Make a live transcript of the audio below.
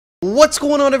What's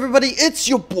going on, everybody? It's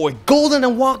your boy Golden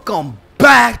and welcome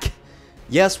back.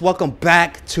 Yes, welcome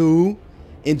back to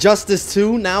Injustice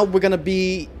 2. Now we're gonna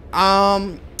be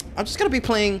I'm just gonna be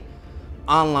playing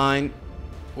online.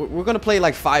 We're gonna play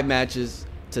like 5 matches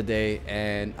today,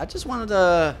 and I just wanted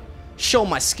to show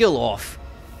my skill off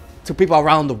to people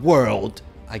around the world.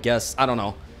 I guess, I don't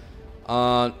know.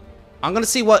 I'm gonna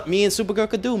see what me and Supergirl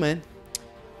could do, man.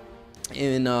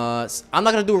 And I'm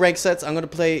not gonna do rank sets. I'm gonna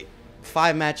play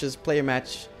 5 matches, player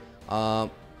match.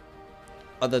 Other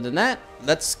than that,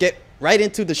 let's get right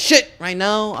into the shit right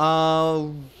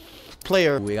now.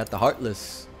 Player, we got the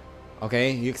Heartless.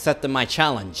 Okay, you accepted my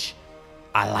challenge.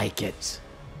 I like it.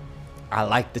 I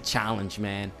like the challenge,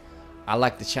 man. I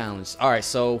like the challenge. All right,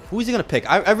 so who's he gonna pick?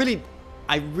 I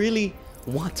really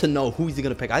want to know who he's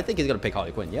gonna pick. I think he's gonna pick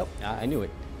Harley Quinn. Yep, I knew it.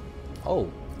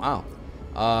 Oh, wow.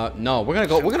 No, we're gonna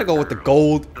go with the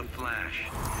gold. The Flash.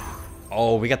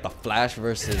 Oh, we got the Flash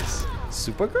versus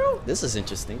Supergirl? This is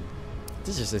interesting.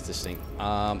 This is interesting.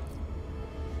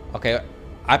 Okay,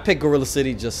 I picked Gorilla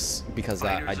City just because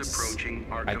I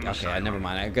never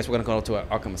mind. I guess we're gonna go to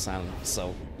Arkham Asylum.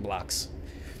 So blocks.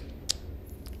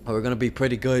 Oh, we're gonna be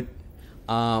pretty good.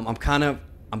 I'm kind of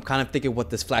thinking what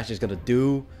this Flash is gonna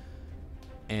do,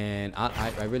 and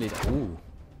I really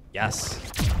yes,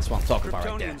 that's what I'm talking about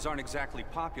right there. Kryptonians aren't exactly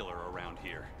popular around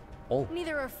here. Oh.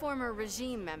 Neither are former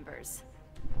regime members.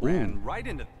 Ran right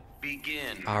into.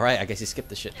 Begin. All right, I guess he skipped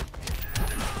the shit.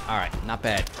 All right, not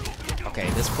bad. Okay,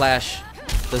 this Flash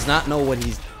does not know what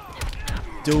he's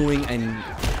doing, and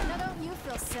Now don't you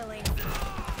feel silly?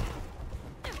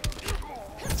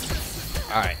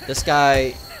 all right, this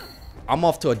guy, I'm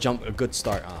off to a good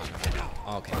start.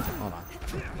 Okay, hold on.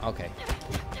 Okay,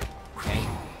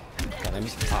 let me.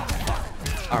 Oh,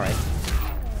 fuck. All right.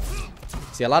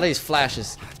 See, a lot of these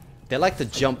Flashes, they like to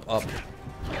jump up.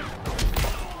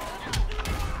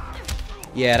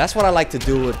 Yeah, that's what I like to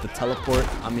do with the teleport.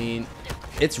 I mean,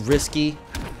 it's risky.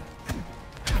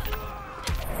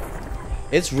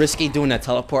 It's risky doing that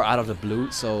teleport out of the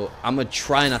blue, so I'm gonna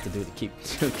try not to do it. Keep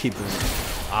doing it.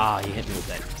 Ah, he hit me with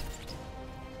that.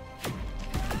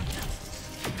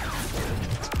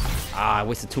 Ah, I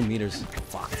wasted 2 meters.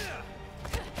 Fuck.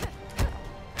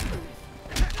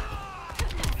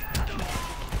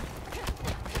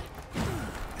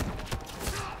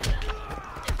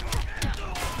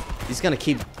 He's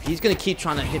gonna keep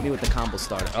trying to hit me with the combo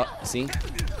starter. Oh, see?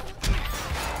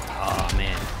 Oh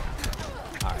man.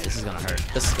 Alright, this is gonna hurt.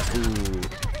 This is ooh.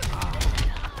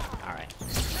 Alright.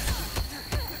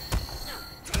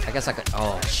 I guess I could.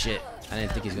 Oh shit. I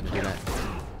didn't think he's gonna do that.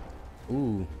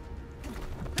 Ooh.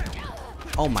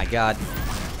 Oh my god.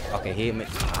 Okay, he hit me.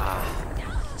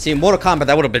 See, in Mortal Kombat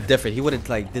that would have been different. He would have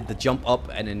like did the jump up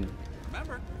and then.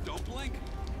 Remember, don't blink.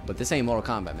 But this ain't Mortal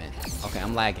Kombat, man. Okay,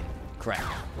 I'm lagging. Crap.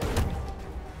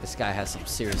 This guy has some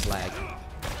serious lag.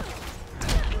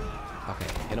 Okay,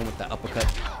 hit him with the uppercut.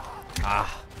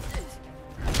 Ah.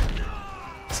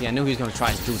 See, I knew he was gonna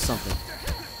try to do something.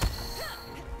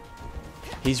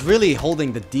 He's really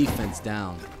holding the defense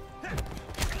down.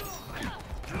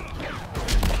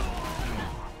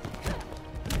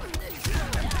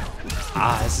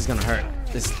 Ah, this is gonna hurt.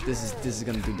 This is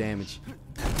gonna do damage.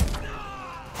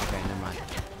 Okay, never mind.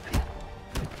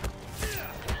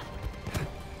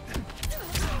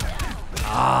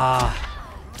 Ah.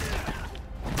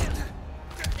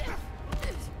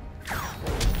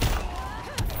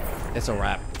 It's a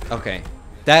wrap. Okay.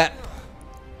 That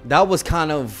was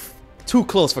kind of too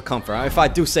close for comfort, if I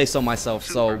do say so myself.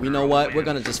 So, you know what? We're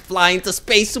gonna just fly into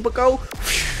space, Supergirl.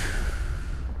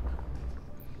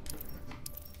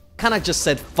 Kind of just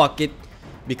said fuck it,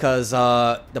 because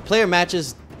the player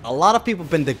matches, a lot of people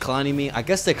have been declining me. I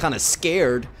guess they're kind of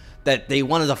scared that they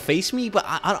wanted to face me, but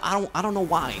I don't know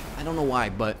why. I don't know why,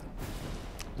 but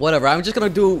whatever. I'm just gonna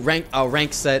do a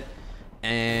rank set,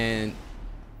 and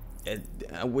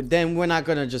then we're not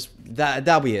gonna just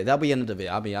that'll be it. That'll be the end of the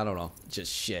video. I mean, I don't know,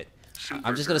 just shit.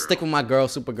 I'm just gonna stick with my girl,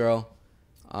 Supergirl.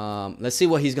 Let's see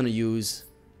what he's gonna use.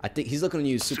 I think he's looking to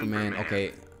use Superman.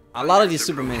 Okay, a lot of these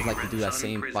Supermans like to do that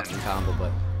same fucking combo,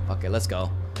 but okay, let's go.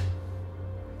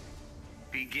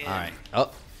 All right.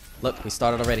 Oh, look, we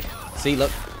started already. See,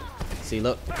 look. See,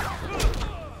 look.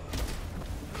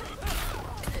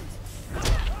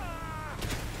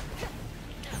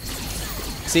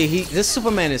 See, this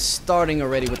Superman is starting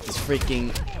already with this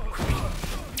freaking.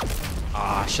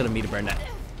 Ah, I should have meter burned that.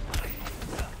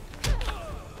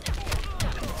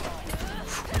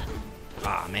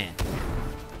 Ah, man.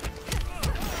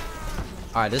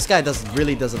 All right, this guy does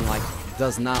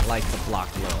not like to block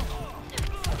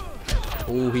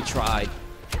low. Ooh, he tried.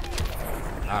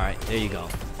 All right, there you go.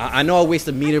 I know I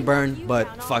wasted meter burn,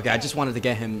 but fuck it. I just wanted to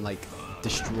get him, like,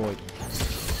 destroyed.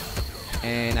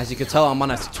 And as you can tell, I'm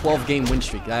on a 12-game win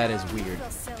streak. That is weird.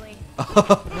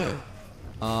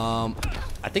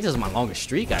 I think this is my longest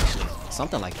streak, actually.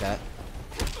 Something like that.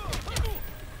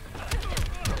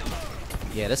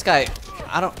 Yeah, this guy,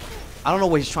 I don't know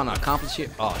what he's trying to accomplish here.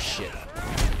 Oh shit.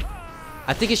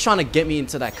 I think he's trying to get me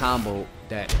into that combo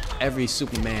that every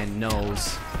Superman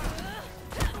knows.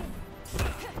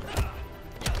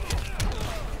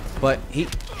 But he...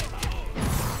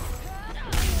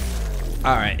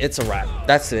 Alright, it's a wrap.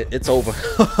 That's it. It's over.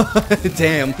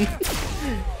 Damn.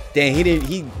 Damn,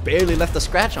 he barely left a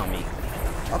scratch on me.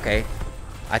 Okay.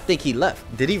 I think he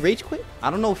left. Did he rage quit? I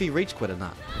don't know if he rage quit or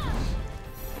not.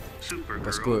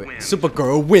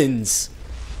 Supergirl wins.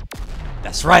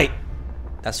 That's right.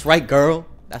 That's right, girl.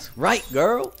 That's right,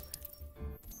 girl.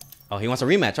 Oh, he wants a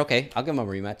rematch. Okay, I'll give him a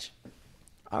rematch.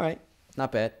 Alright.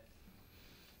 Not bad.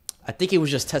 I think he was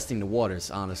just testing the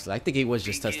waters, honestly. I think he was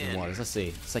just testing the waters. Let's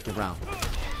see. Second round.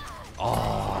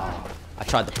 Oh, I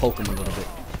tried to poke him a little bit.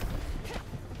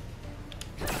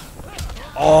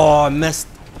 Oh, I missed.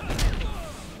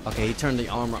 Okay, he turned the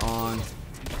armor on.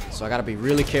 So I gotta be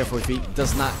really careful if he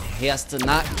does not. He has to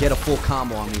not get a full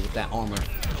combo on me with that armor.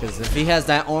 Because if he has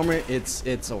that armor,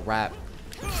 it's a wrap.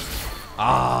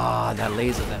 Ah, that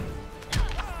laser then.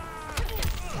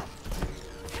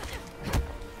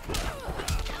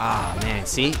 Ah, man,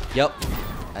 see? Yep.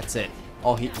 That's it.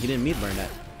 Oh, he didn't meat burn that.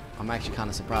 I'm actually kind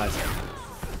of surprised.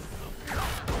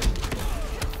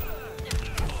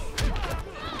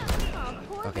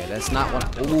 Okay, that's not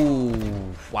what.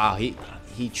 Ooh, wow. He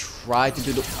tried to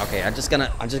do the. Okay, I'm just gonna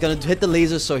hit the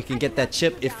laser so he can get that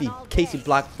chip if he case he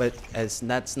blocked, but as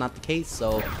that's not the case,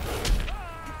 so.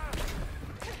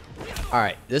 All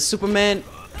right, this Superman.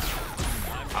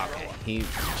 Okay, he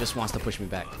just wants to push me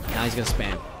back. Now he's gonna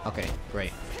spam. Okay,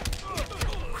 great.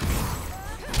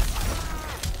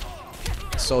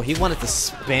 So he wanted to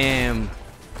spam.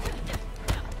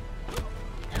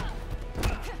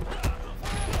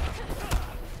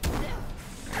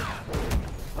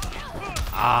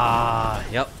 Ah,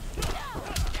 yep.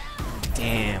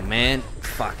 Damn, man.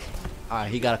 Fuck. Alright,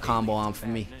 he got a combo on for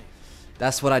me.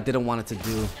 That's what I didn't want it to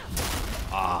do.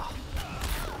 Ah.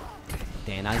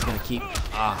 Damn, now he's gonna keep.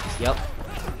 Ah, yep.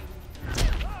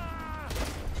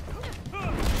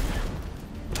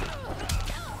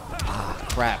 Ah,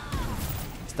 crap.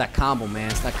 It's that combo, man.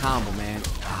 It's that combo, man.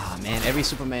 Ah, man. Every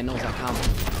Superman knows that combo.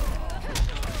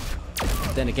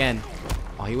 But then again,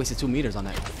 oh, he wasted 2 meters on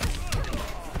that.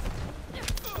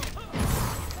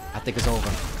 I think it's over.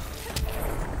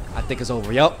 I think it's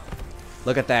over. Yup.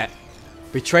 Look at that.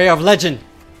 Betrayer of legend.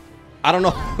 I don't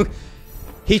know.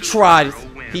 He tried.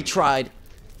 He tried.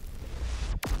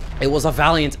 It was a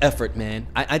valiant effort, man.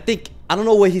 I think, I don't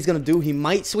know what he's going to do. He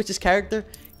might switch his character.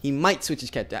 He might switch his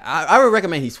character. I would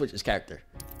recommend he switch his character.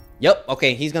 Yep.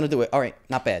 Okay. He's going to do it. All right.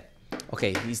 Not bad.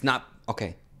 Okay. He's not.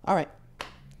 Okay. All right.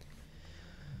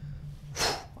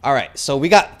 All right. So we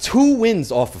got 2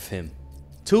 wins off of him.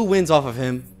 2 wins off of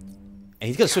him. And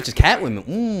he's going to switch his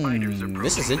Catwoman.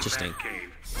 This is interesting.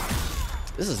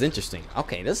 This is interesting.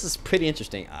 Okay. This is pretty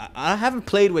interesting. I haven't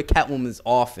played with Catwoman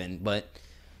often, but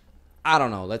I don't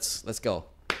know. Let's go.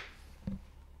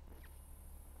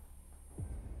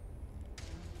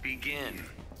 Begin.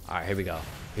 All right, here we go.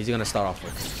 He's gonna start off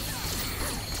with.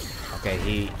 Okay,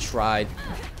 he tried.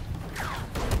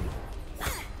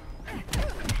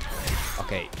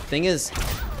 Okay, the thing is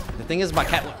about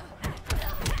Catwoman.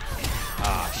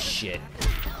 Ah, shit.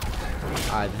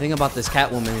 All right, the thing about this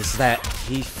Catwoman is that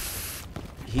he's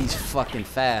fucking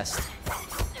fast.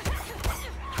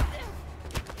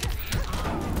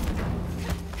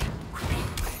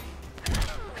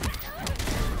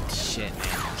 Shit,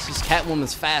 man. This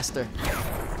Catwoman's faster.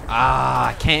 Ah,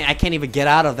 I can't even get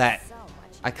out of that.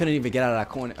 I couldn't even get out of that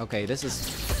corner. Okay, this is.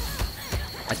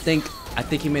 I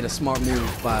think he made a smart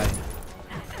move by.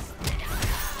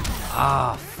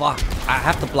 Ah, fuck. I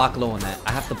have to block low on that.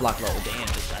 I have to block low. Damn.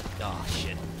 Oh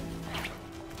shit.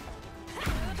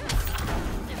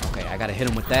 Okay, I gotta hit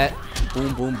him with that.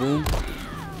 Boom, boom, boom.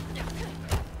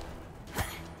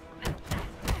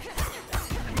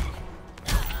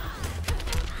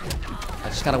 I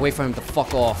just gotta wait for him to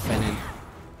fuck off and then.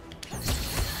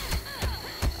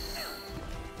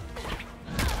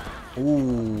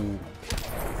 Ooh.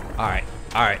 Alright,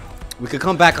 alright. We could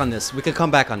come back on this. We could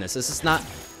come back on this. This is not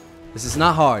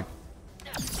hard.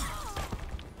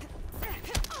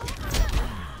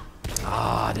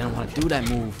 Ah, I didn't want to do that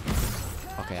move.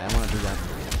 Okay, I don't want to do that.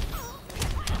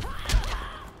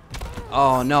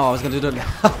 Oh no, I was gonna do that.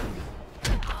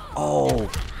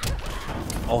 Oh.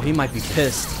 Oh, he might be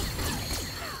pissed.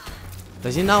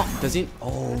 Does he know? Does he?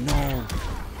 Oh no.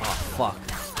 Oh fuck.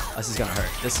 This is gonna hurt.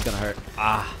 This is gonna hurt.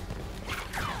 Ah.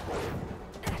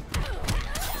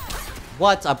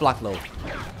 What? I blocked low.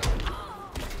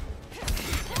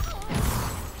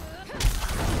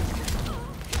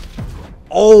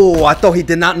 Oh, I thought he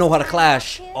did not know how to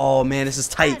clash. Oh man, this is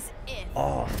tight.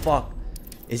 Oh fuck.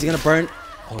 Is he gonna burn?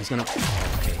 Oh, he's gonna.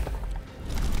 Oh, okay.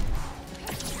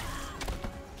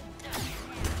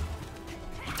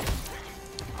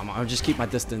 I'll just keep my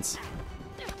distance.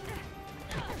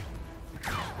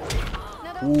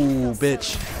 Ooh,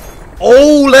 bitch.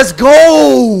 Oh, let's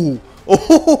go!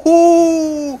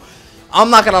 Oh, I'm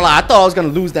not gonna lie. I thought I was gonna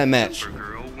lose that match.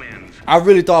 I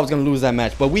really thought I was gonna lose that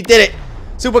match, but we did it.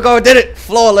 Supergirl did it.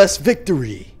 Flawless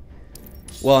victory.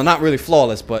 Well, not really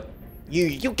flawless, but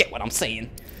you get what I'm saying.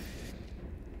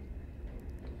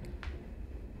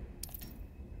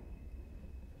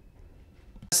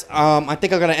 I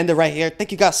think I'm gonna end it right here.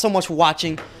 Thank you guys so much for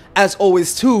watching. As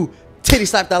always, titty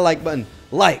slap that like button,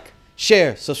 like,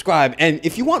 share, subscribe, and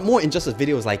if you want more Injustice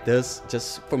videos like this,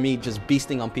 just for me just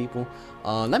beasting on people,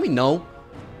 let me know.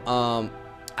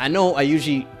 I know I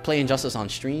usually play Injustice on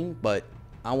stream, but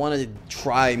I wanted to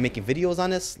try making videos on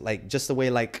this, like just the way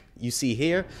like you see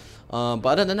here. But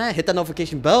other than that, hit that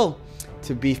notification bell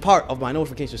to be part of my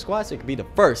notification squad so you can be the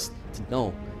first to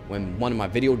know when one of my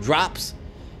video drops.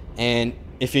 And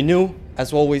if you're new,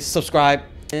 as always, subscribe.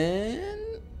 And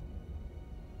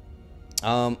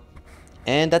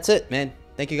that's it, man.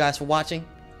 Thank you guys for watching.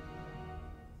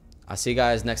 I'll see you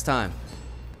guys next time.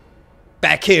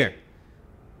 Back here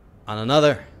on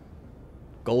another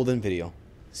golden video.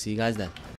 See you guys then.